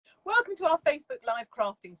Welcome to our Facebook live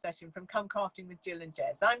crafting session from Come Crafting with Jill and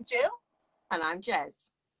Jez. I'm Jill. And I'm Jez.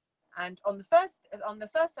 And on the first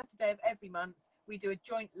Saturday of every month, we do a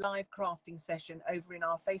joint live crafting session over in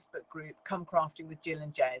our Facebook group, Come Crafting with Jill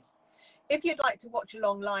and Jez. If you'd like to watch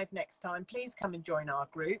along live next time, please come and join our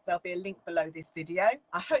group. There'll be a link below this video.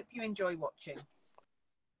 I hope you enjoy watching.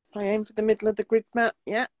 I aim for the middle of the grid map.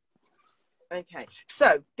 Yeah. Okay.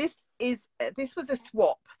 So this was a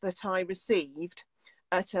swap that I received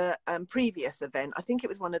at a previous event. I think it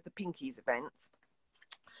was one of the Pinkies events,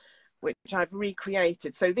 which I've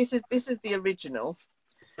recreated. So this is the original,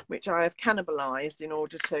 which I have cannibalized in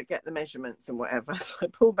order to get the measurements and whatever. So I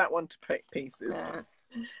pulled that one to pieces,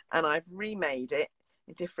 and I've remade it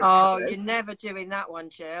in different colours. You're never doing that one,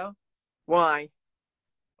 Jill. Why?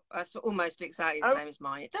 That's almost exactly the same as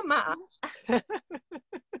mine. It doesn't matter.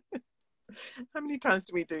 How many times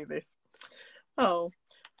do we do this?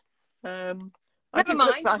 Never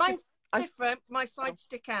mind. Mine's different. My sides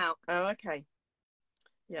stick out. Oh, okay.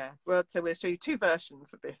 Yeah. Well, so we'll show you two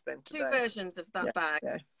versions of this then today. Two versions of that bag.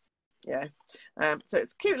 Yes. So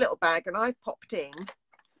it's a cute little bag, and I've popped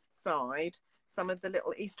inside some of the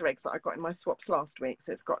little Easter eggs that I got in my swaps last week.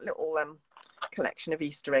 So it's got a little collection of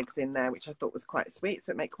Easter eggs in there, which I thought was quite sweet.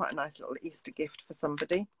 So it made quite a nice little Easter gift for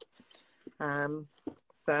somebody.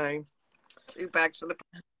 So 2 bags for the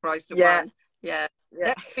price of one. Yeah.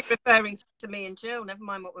 Keep referring to me and Jill. Never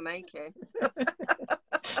mind what we're making.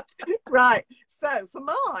 Right. So for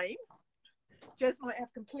mine, Jez might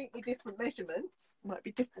have completely different measurements. Might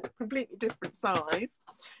be completely different size.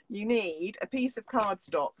 You need a piece of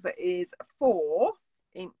cardstock that is 4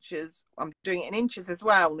 inches. I'm doing it in inches as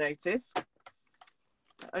well. Notice,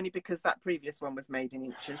 only because that previous one was made in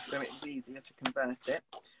inches, so it was easier to convert it.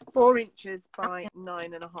 4 inches by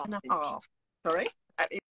 9.5 inches. Sorry.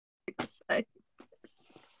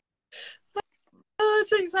 Oh,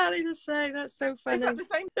 it's exactly the same. That's so funny. Is that the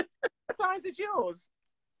same size as yours?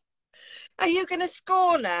 Are you going to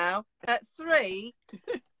score now at 3,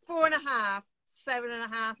 4.5,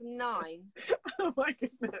 7.5, 9? Oh my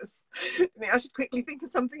goodness! I think I should quickly think of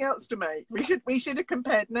something else to make. We should have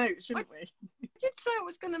compared notes, shouldn't we? I did say I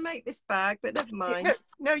was going to make this bag, but never mind.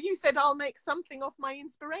 No, you said I'll make something off my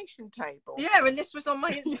inspiration table. Yeah, and this was on my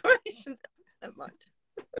inspiration. Never mind.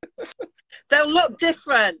 They'll look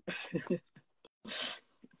different.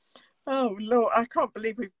 Oh Lord, I can't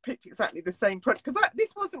believe we picked exactly the same product, because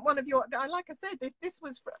this wasn't one of your. Like I said, this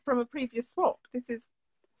was from a previous swap. This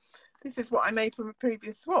is what I made from a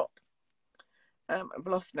previous swap. I've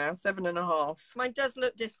lost now. 7.5. Mine does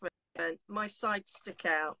look different. My sides stick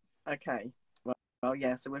out. Okay. Well,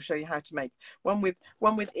 yeah. So we'll show you how to make one with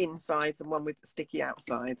insides and one with sticky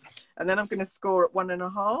outsides, and then I'm going to score at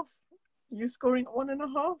 1.5. You scoring at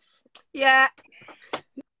 1.5? Yeah.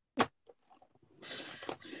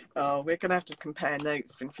 Oh, we're going to have to compare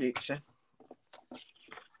notes in future.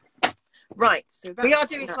 Right. So we are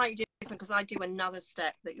doing slightly different because I do another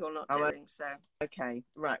step that you're not doing. So. Okay.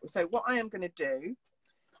 Right. So what I am going to do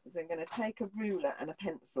is I'm going to take a ruler and a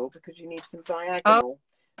pencil, because you need some diagonal.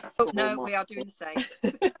 Oh no, we are doing the same.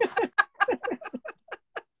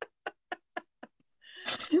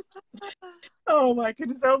 Oh my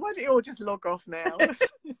goodness. Oh, why don't you all just log off now?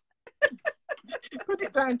 Put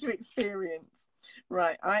it down to experience.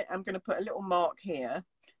 Right, I am going to put a little mark here.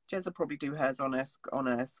 Jez will probably do hers on a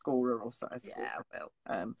scorer or so. Yeah, I will.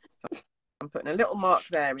 So I'm putting a little mark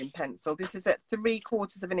there in pencil. This is at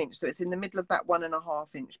 3/4 of an inch, so it's in the middle of that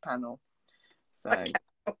 1.5 inch panel. So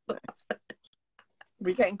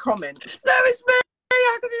we're getting comments. No, it's me.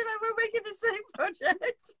 How can you know we're making the same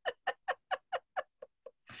project?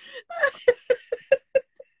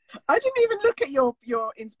 I didn't even look at your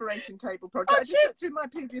inspiration table project. I just looked through my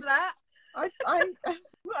previous. I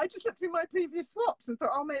just looked through my previous swaps and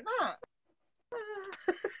thought I'll make that.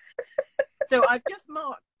 So I've just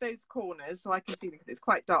marked those corners so I can see, because it's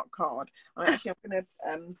quite dark card. I'm going to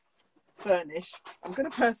furnish. I'm going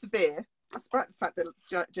to persevere, despite the fact that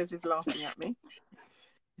Jez is laughing at me.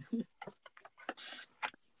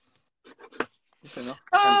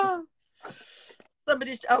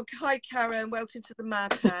 Somebody's. Oh, hi Karen. Welcome to the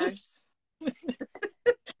madhouse.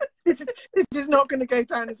 This is not going to go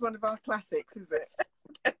down as one of our classics, is it?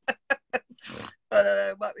 I don't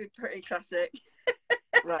know. It might be pretty classic.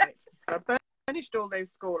 Right. So I've finished all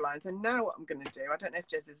those score lines, and now what I'm going to do, I don't know if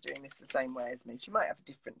Jez is doing this the same way as me. She might have a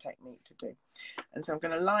different technique to do. And so I'm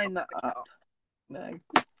going to line that up. No.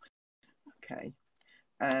 Okay.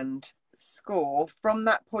 And score from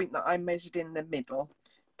that point that I measured in the middle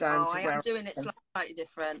down to where I'm doing it slightly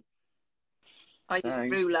different. I use a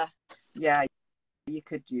ruler. Yeah, you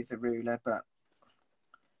could use a ruler, but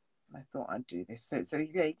I thought I'd do this. So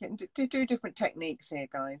yeah, you can do different techniques here,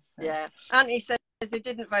 guys. So. Yeah. Anthony says they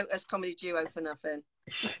didn't vote as comedy duo for nothing.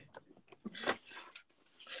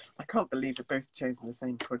 I can't believe we've both chosen the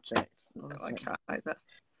same project. No, I can't either.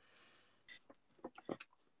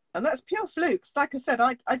 And that's pure flukes. Like I said,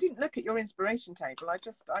 I didn't look at your inspiration table. I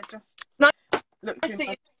just No, looked I think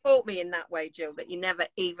you taught me in that way, Jill, that you never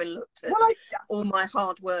even looked at all my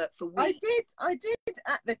hard work for weeks. I did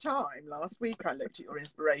at the time last week. I looked at your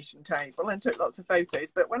inspiration table and took lots of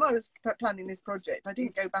photos. But when I was planning this project, I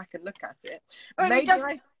didn't go back and look at it. Oh,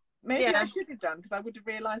 Maybe I should have done, because I would have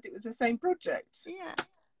realised it was the same project. Yeah.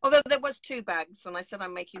 Although there was 2 bags, and I said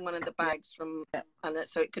I'm making one of the bags from, and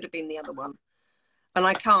so it could have been the other one. And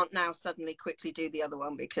I can't now suddenly quickly do the other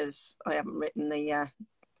one because I haven't written the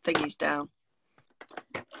thingies down.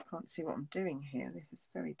 I can't see what I'm doing here. This is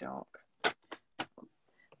very dark.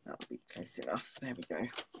 That'll be close enough. There we go.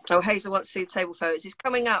 Oh, Hazel wants to see the table photos. It's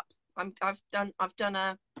coming up. I've done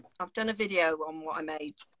a video on what I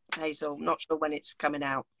made, Hazel. Not sure when it's coming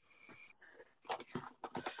out.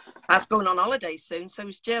 That's going on holiday soon, so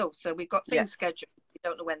is Jill. So we've got things scheduled. We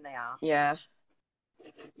don't know when they are. Yeah.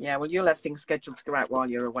 Yeah, well, you'll have things scheduled to go out while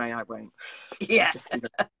you're away. I won't. Yeah.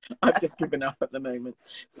 I've just given up at the moment.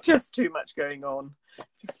 It's just too much going on.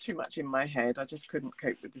 Just too much in my head. I just couldn't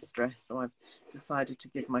cope with the stress. So I've decided to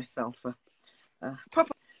give myself a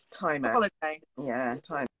proper time out. Holiday. Yeah,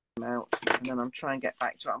 time out. And then I'm trying to get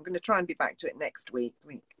back to it. I'm going to try and be back to it next week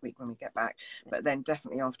when we get back. But then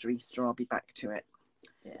definitely after Easter, I'll be back to it.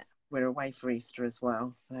 Yeah. We're away for Easter as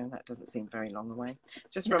well, so that doesn't seem very long away.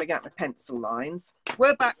 Just running out my pencil lines.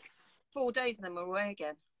 We're back 4 days and then we're away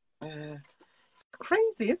again. It's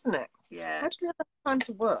crazy, isn't it? Yeah. How do you have time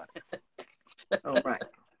to work? Oh, right.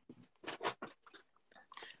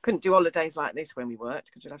 Couldn't do holidays like this when we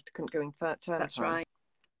worked, because couldn't go in term That's time.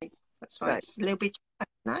 right. That's right. It's a little bit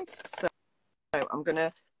nice. So I'm going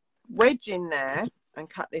to wedge in there and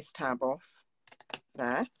cut this tab off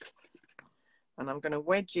there. And I'm going to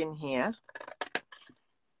wedge in here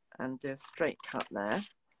and do a straight cut there.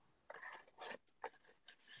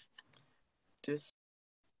 Do a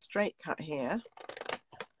straight cut here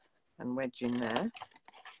and wedge in there.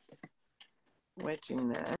 Wedge in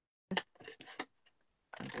there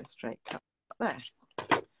and do a straight cut there.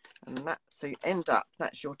 And that, so you end up,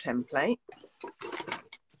 that's your template.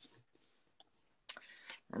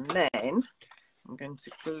 And then I'm going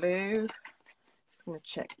to glue. I'm going to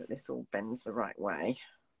check that this all bends the right way.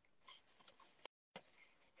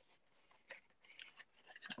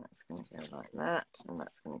 That's going to go like that, and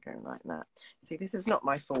that's going to go like that. See, this is not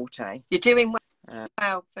my forte. You're doing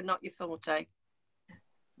well for not your forte.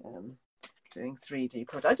 Doing 3D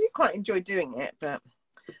product. I do quite enjoy doing it, but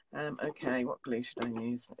okay, what glue should I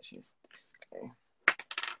use? Let's use this glue.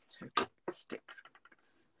 So it sticks,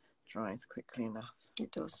 dries quickly enough.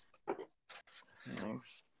 It does. So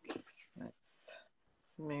let's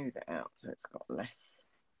smooth it out so it's got less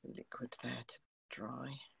liquid there to dry.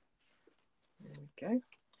 There we go.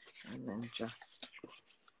 And then just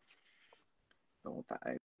fold that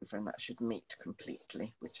over, and that should meet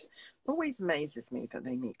completely, which always amazes me that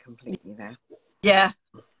they meet completely there. Yeah.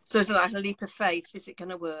 So it's like a leap of faith. Is it going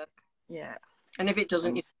to work? Yeah. And if it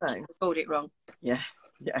doesn't, you record it wrong. Yeah.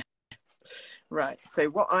 Yeah. Right. So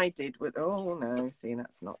what I did was, oh no, see,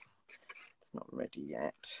 it's not ready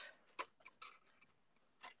yet.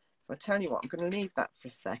 So I tell you what, I'm going to leave that for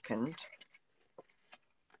a second.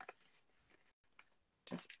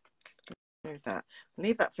 Just move that.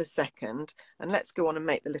 Leave that for a second, and let's go on and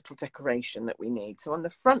make the little decoration that we need. So on the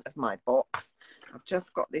front of my box, I've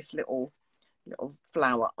just got this little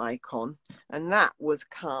flower icon, and that was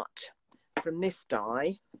cut from this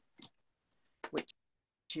die, which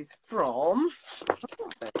is from,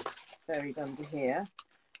 buried under here,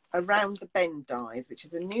 Around the Bend dies, which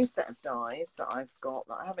is a new set of dies that I've got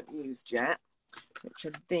that I haven't used yet, which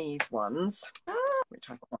are these ones, which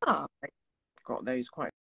I got those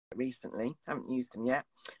quite recently. Haven't used them yet,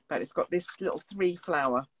 but it's got this little 3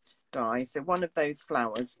 flower die. So one of those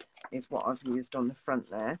flowers is what I've used on the front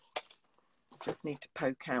there. Just need to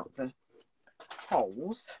poke out the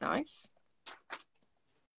holes. Nice.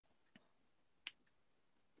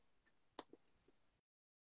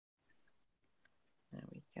 There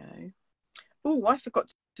we go. Oh, I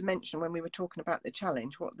forgot to mention when we were talking about the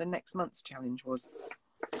challenge, what the next month's challenge was.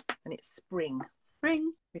 And it's spring.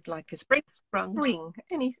 Spring. We'd like a spring.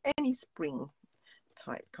 Any spring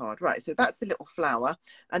type card. Right, so that's the little flower.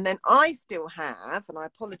 And then I still have, and I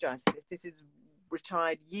apologise for this, this is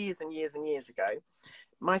retired years and years and years ago,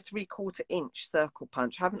 my 3/4 inch circle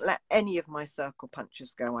punch. I haven't let any of my circle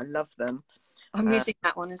punches go. I love them. I'm using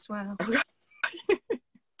that one as well.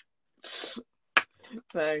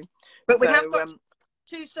 But we have got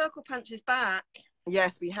 2 circle punches back.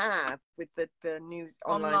 Yes, we have, with the new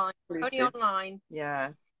online. Only online.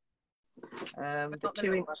 Yeah. The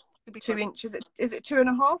the 2 inches. Is it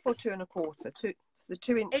 2.5 or 2 1/4? The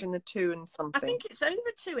 2 inch and the 2 and something. I think it's over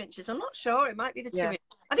 2 inches. I'm not sure. It might be the 2 inch.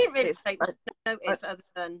 I didn't really notice other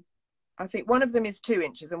than. I think one of them is 2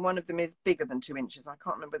 inches and one of them is bigger than 2 inches. I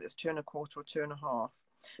can't remember if it's 2 1/4 or 2 1/2.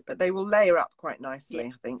 But they will layer up quite nicely,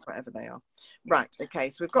 I think, whatever they are. Right, okay,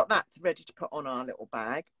 so we've got that ready to put on our little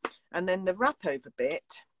bag. And then the wrap over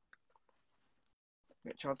bit,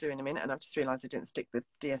 which I'll do in a minute. And I've just realised I didn't stick the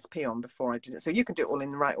DSP on before I did it. So you can do it all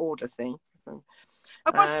in the right order, see? So,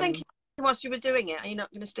 I was thinking whilst you were doing it, are you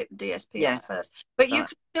not going to stick the DSP on first? But you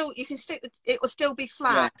can stick it will still be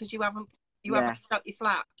flat because you haven't stuck your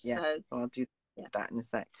flaps. Yeah, so I'll do that in a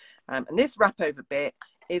sec. And this wrap over bit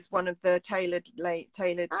is one of the tailored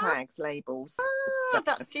tags labels.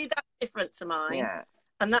 That's different to mine. Yeah,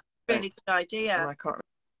 and that's a really good idea. And I can't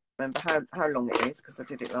remember how long it is because I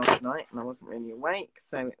did it last night and I wasn't really awake.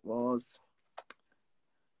 So it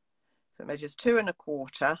measures 2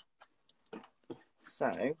 1/4.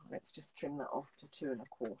 So let's just trim that off to 2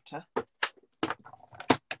 1/4.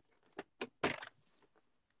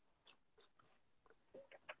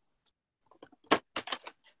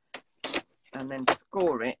 And then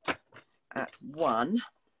score it at 1.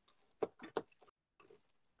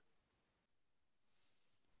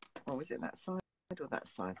 Oh, is it that side or that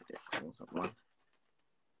side that it scores at 1?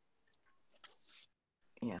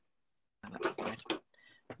 Yeah, that side.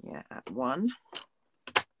 Yeah, at 1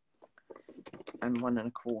 and 1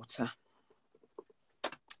 1/4.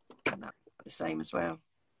 And that's the same as well.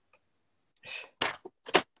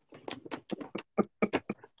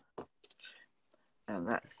 And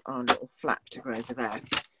that's our little flap to go over there.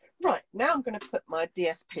 Right, now I'm going to put my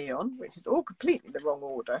DSP on, which is all completely the wrong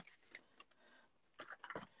order.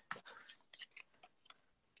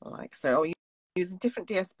 Like so. I'll use a different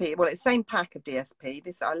DSP. Well, it's the same pack of DSP.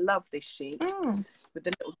 I love this sheet with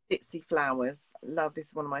the little ditzy flowers. Love this,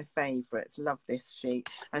 is one of my favourites. Love this sheet.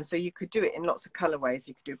 And so you could do it in lots of colourways.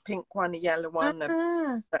 You could do a pink one, a yellow one,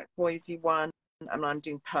 a turquoisey one, and I'm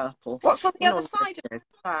doing purple. What's on the other side of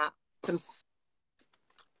that?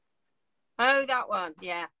 Oh, that one.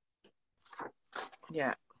 Yeah.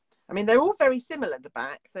 Yeah. I mean, they're all very similar, the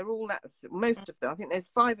backs. They're all most of them. I think there's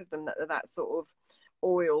 5 of them that are that sort of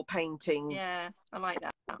oil painting. Yeah, I like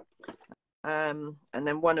that. And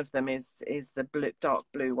then one of them is the dark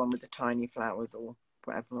blue one with the tiny flowers or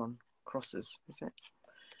whatever on crosses, is it?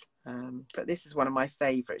 But this is one of my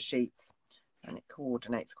favourite sheets and it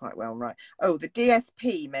coordinates quite well. Right. Oh, the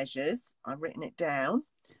DSP measures, I've written it down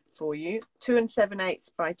for you, 2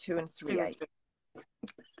 7/8 by 2 3/8.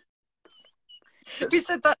 We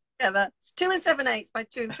said that together. It's 2 7/8 by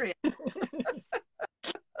 2 3/8.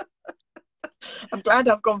 I'm glad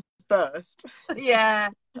I've gone first. Yeah.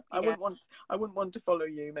 I wouldn't want to follow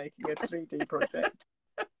you making a 3D project.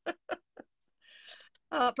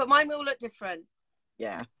 But mine will look different.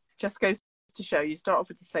 Yeah, just goes to show you start off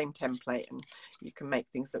with the same template and you can make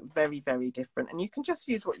things look very, very different. And you can just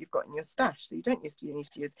use what you've got in your stash. So you don't need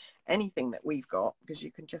to use anything that we've got because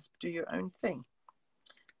you can just do your own thing.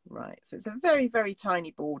 Right, so it's a very, very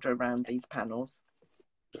tiny border around these panels.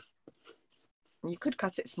 You could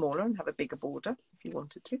cut it smaller and have a bigger border if you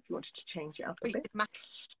wanted to. If you wanted to change it up a bit. Mat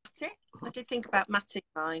it. I did think about matting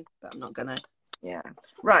mine, but I'm not gonna. Yeah.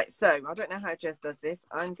 Right. So I don't know how Jez does this.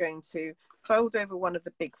 I'm going to fold over one of the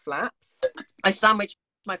big flaps. I sandwich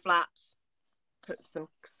my flaps. Put some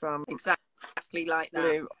exactly like that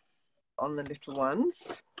glue on the little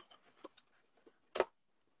ones,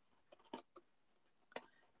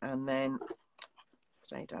 and then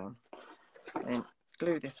stay down. Then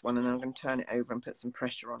glue this one and I'm going to turn it over and put some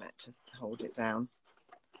pressure on it to hold it down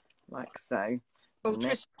like so. Oh,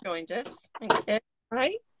 Trish joined us. Thank you.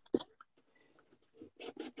 Right.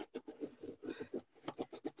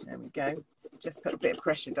 There we go. Just put a bit of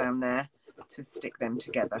pressure down there to stick them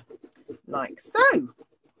together like so.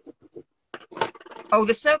 Oh,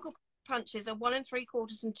 the circle punches are 1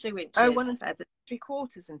 3/4 and 2 inches. Oh, 1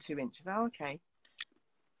 3/4 and 2 inches. Oh, okay.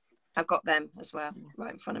 I've got them as well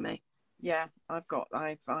right in front of me. Yeah,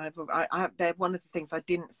 they're one of the things I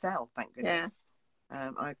didn't sell, thank goodness.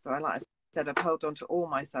 Yeah. I like I said, I've held on to all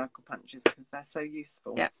my circle punches because they're so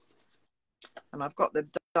useful. Yeah. And I've got the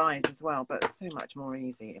dies as well, but it's so much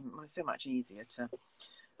easier to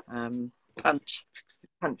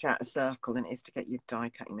punch out a circle than it is to get your die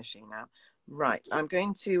cutting machine out. Right, I'm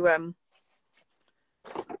going to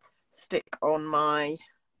stick on my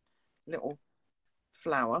little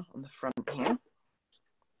flower on the front here.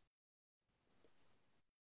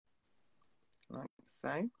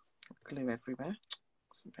 so. Glue everywhere.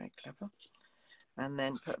 Wasn't very clever. And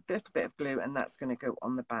then put a little bit of glue, and that's going to go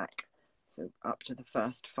on the back. So up to the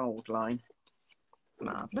first fold line.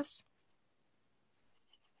 Marvellous.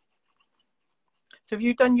 So have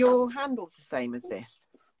you done your handles the same as this?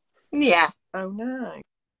 Yeah. Oh no.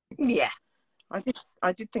 Yeah.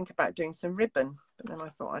 I did think about doing some ribbon, but then I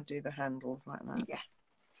thought I'd do the handles like that. Yeah.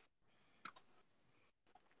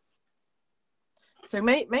 So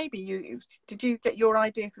maybe did you get your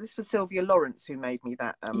idea? Because this was Sylvia Lawrence who made me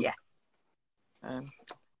that. Yeah.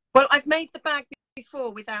 Well, I've made the bag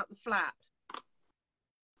before without the flap.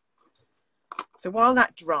 So while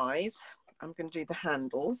that dries, I'm going to do the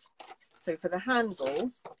handles. So for the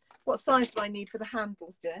handles, what size do I need for the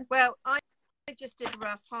handles, Jess? Well, I just did a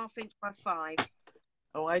rough 1/2 inch by 5.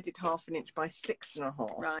 Oh, I did 1/2 inch by 6.5.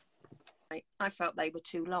 Right. I felt they were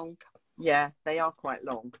too long. Yeah, they are quite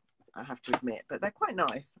long, I have to admit, but they're quite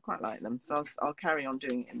nice. I quite like them. So I'll carry on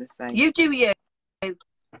doing it in the same. You do you. And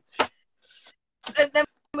then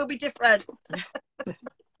we'll be different.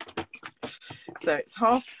 So it's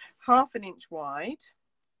half an inch wide.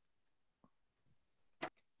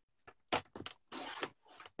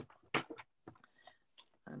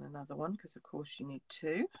 And another one, because of course you need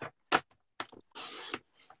 2.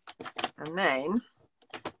 And then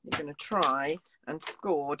you're going to try and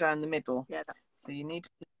score down the middle. Yeah. So you need to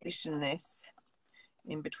position this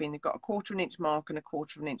in between. They've got a 1/4 inch mark and a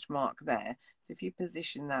 1/4 inch mark there. So if you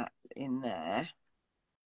position that in there.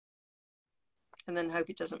 And then hope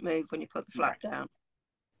it doesn't move when you put the flap down.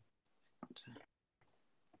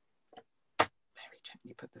 Very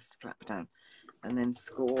gently put this flap down. And then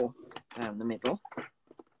score down the middle.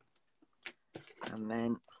 And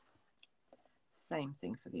then same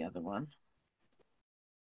thing for the other one.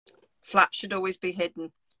 Flap should always be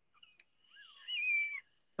hidden.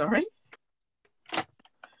 Sorry?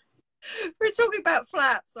 We're talking about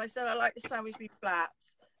flaps. I said I like to sandwich me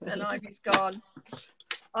flaps. Then Ivy's gone.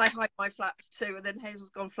 I hide my flaps too. And then Hazel's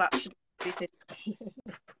gone, flaps should be hidden.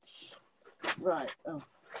 Right. Oh.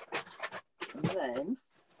 And then.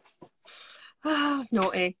 Ah,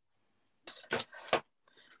 naughty.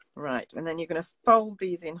 Right. And then you're going to fold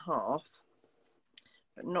these in half,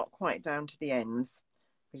 but not quite down to the ends,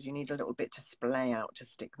 because you need a little bit to splay out to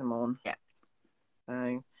stick them on. Yeah.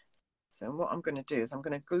 So what I'm going to do is I'm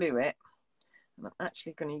going to glue it, and I'm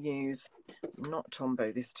actually going to use not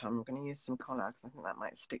Tombow this time. I'm going to use some collard because I think that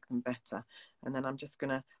might stick them better. And then I'm just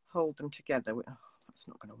going to hold them together. Oh, that's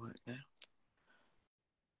not going to work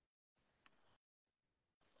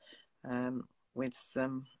now. With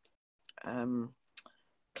some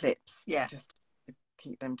clips. Yeah. Just to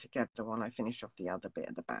keep them together while I finish off the other bit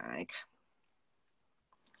of the bag.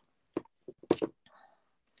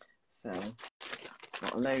 So I've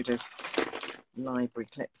got a load of library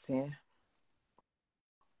clips here.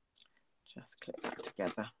 Just clip that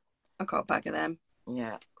together. I've got a bag of them.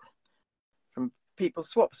 Yeah. From People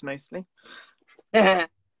Swaps mostly.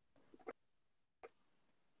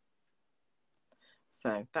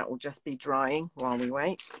 So that will just be drying while we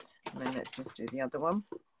wait. And then let's just do the other one.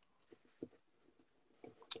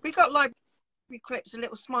 We got library clips, a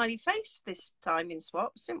little smiley face this time in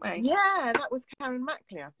swaps, didn't we? Yeah, that was Karen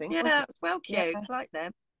Mackley, I think. Yeah, well cute. Yeah. I like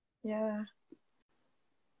them. Yeah.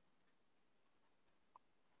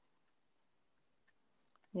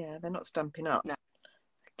 Yeah, they're not Stampin' Up. No.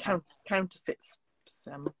 Counterfeits.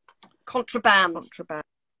 Contraband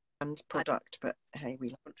Product, but hey,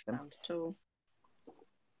 we like them. at all.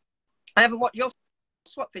 I haven't watched your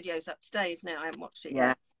swap videos up today, isn't it? I haven't watched it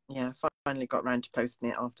yet. Yeah, finally got round to posting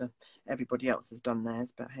it after everybody else has done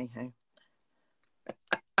theirs, but hey ho.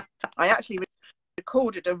 I actually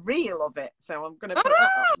recorded a reel of it, so I'm going to put that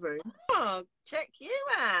up soon. Oh, check you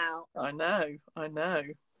out. I know. I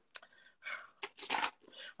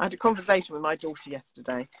had a conversation with my daughter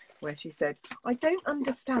yesterday where she said, I don't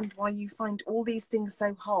understand why you find all these things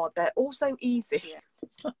so hard. They're all so easy.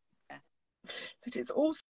 Yeah. So it's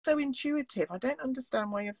all so intuitive. I don't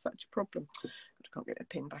understand why you have such a problem. I can't get the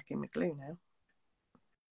pin back in the glue now.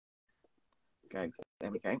 There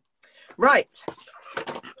we go. Right.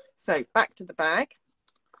 So back to the bag.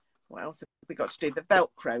 What else have we got to do? The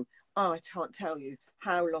Velcro. Oh, I can't tell you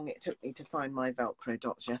how long it took me to find my Velcro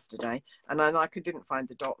dots yesterday. And then I didn't find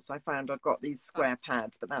the dots. I found I've got these square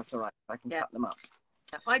pads, but that's all right. I can cut them up.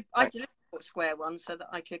 I delivered square ones so that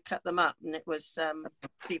I could cut them up, and it was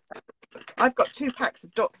cheaper. I've got 2 packs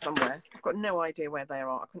of dots somewhere. I've got no idea where they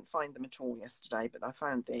are. I couldn't find them at all yesterday, but I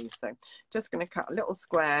found these. So just going to cut a little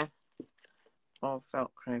square of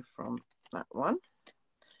Velcro from that one.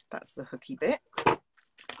 That's the hooky bit.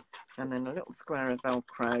 And then a little square of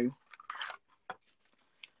Velcro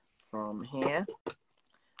from here.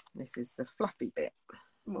 This is the fluffy bit.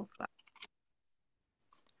 More fluff.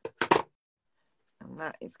 And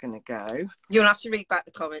that is going to go. You'll have to read back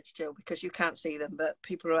the comments, Jill, because you can't see them, but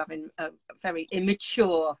people are having a very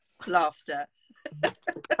immature laughter.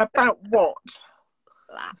 About what?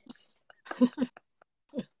 Laps.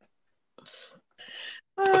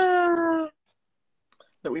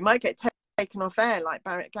 Look, we might get taken off air like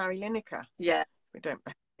Gary Lineker. Yeah. We don't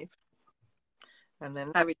behave. And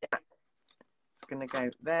then Harry, it's going to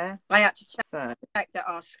go there. I had to check that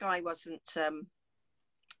our Sky wasn't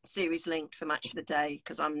series linked for Match of the Day,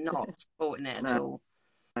 because I'm not supporting it at all.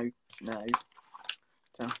 No.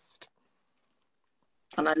 Just.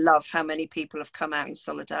 And I love how many people have come out in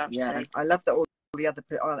solidarity. Yeah, I love that all the other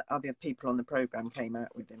people on the programme came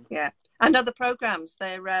out with him. Yeah. And other programmes,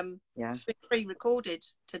 they're yeah, pre-recorded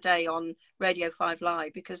today on Radio 5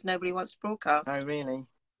 Live because nobody wants to broadcast. Oh, really?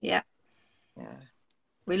 Yeah. Yeah.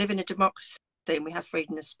 We live in a democracy and we have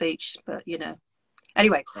freedom of speech, but, you know.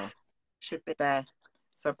 Anyway, should be. There.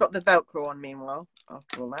 So I've got the Velcro on meanwhile,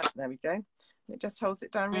 after all that. There we go. It just holds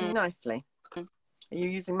it down really nicely. Are you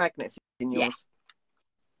using magnets in yours?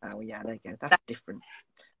 Yeah. Oh, yeah, there you go. That's different.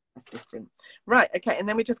 That's different. Right, okay, and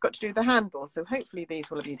then we just got to do the handle. So hopefully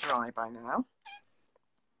these will be dry by now.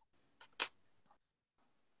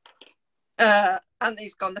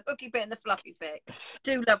 Anthony's gone, the hooky bit and the fluffy bit.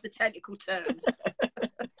 Do love the technical terms.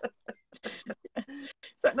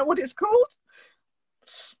 Is that not what it's called?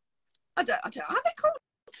 I don't. Are they called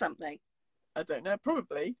something? I don't know.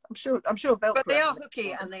 Probably. I'm sure Velcro. But they are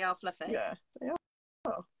hooky and they are fluffy. Yeah, they are.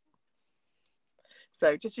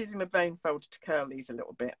 So just using my bone folder to curl these a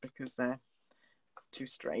little bit because they're too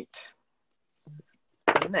straight.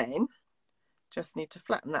 And then just need to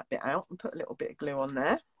flatten that bit out and put a little bit of glue on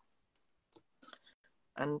there.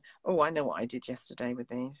 And I know what I did yesterday with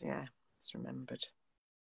these. Yeah, just remembered.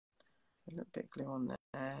 A little bit of glue on there.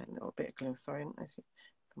 A little bit of glue. Sorry,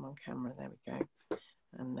 come on camera. There we go.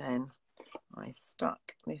 And then I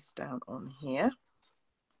stuck this down on here.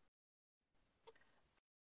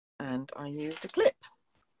 And I used a clip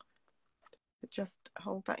to just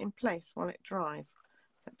hold that in place while it dries.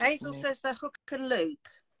 Hazel says they're hook and loop.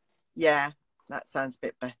 Yeah, that sounds a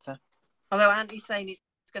bit better. Although Andy's saying he's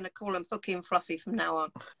going to call them hooky and fluffy from now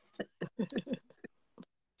on.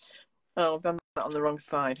 Oh, I've done that on the wrong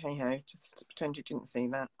side. Hey ho, just pretend you didn't see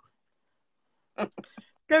that.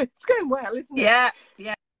 It's going well, isn't it?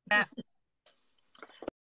 Yeah.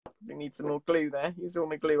 We need some more glue there. Use all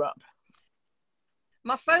my glue up.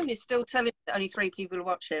 My phone is still telling me that only 3 people are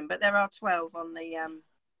watching, but there are 12 on the.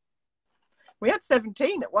 We had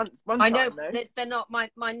 17 at one I time. know though. they're not. My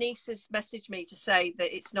niece has messaged me to say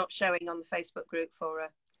that it's not showing on the Facebook group for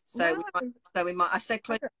her. So we might. I said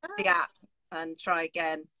close the app and try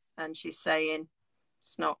again, and she's saying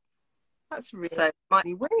it's not. That's really,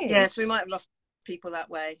 really weird. Yes, we might have lost people that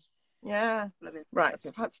way. Yeah. Right.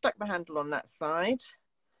 So I've stuck the handle on that side,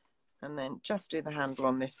 and then just do the handle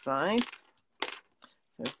on this side.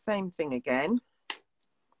 So same thing again.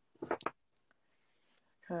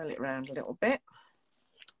 Curl it round a little bit.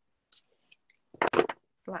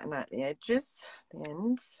 Flatten out the edges, the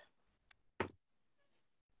ends.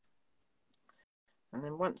 And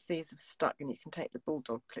then once these have stuck, and you can take the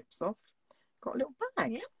bulldog clips off, got a little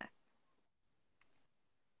bag. Yeah.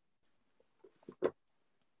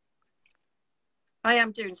 I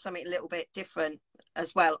am doing something a little bit different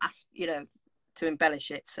as well, to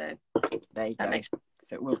embellish it. So there you go.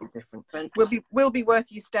 So it will be different. Different. Will be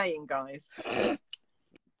worth you staying, guys.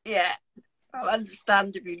 Yeah, I'll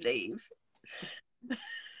understand if you leave.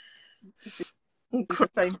 The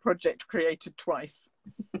same project created twice.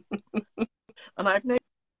 And I have no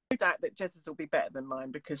doubt that Jess's will be better than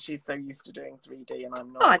mine because she's so used to doing 3D and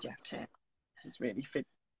I'm not. Oh, I doubt it. It's really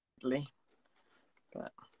fiddly.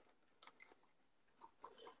 But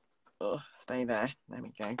stay there. There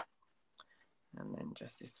we go. And then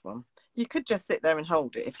just this one. You could just sit there and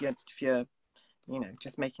hold it if you're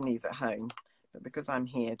just making these at home. But because I'm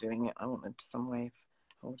here doing it, I wanted some way of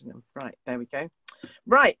holding them. Right, there we go.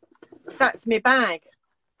 Right, that's my bag.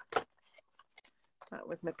 That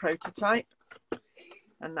was my prototype.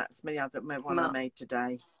 And that's my one I made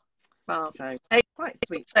today. Well, so quite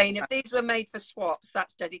sweet. Saying if these were made for swaps,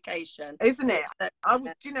 that's dedication, isn't it?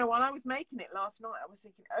 Do you know, while I was making it last night, I was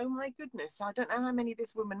thinking, oh my goodness, I don't know how many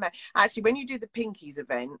this woman made. Actually, when you do the Pinkies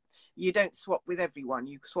event, you don't swap with everyone.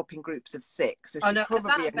 You swap in groups of 6. So she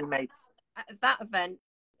probably only made. At that event,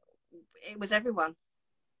 it was everyone.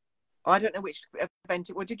 I don't know which event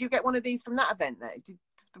it was. Did you get one of these from that event there?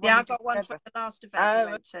 Yeah, I got one from the last event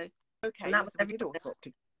we went to. Okay, and that was we did all swapped.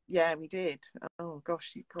 Yeah, we did. Oh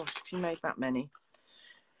gosh, she made that many.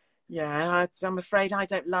 Yeah, I'm afraid I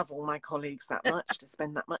don't love all my colleagues that much to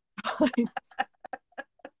spend that much time.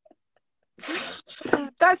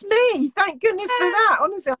 That's me. Thank goodness for that.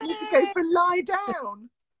 Honestly, I need to go for a lie down.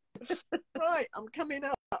 Right, I'm coming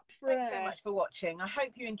up for Thanks so much for watching. I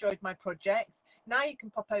hope you enjoyed my projects. Now you can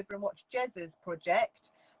pop over and watch Jez's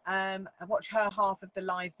project, and watch her half of the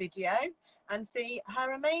live video and see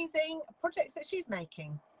her amazing projects that she's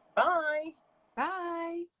making. Bye.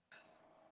 Bye.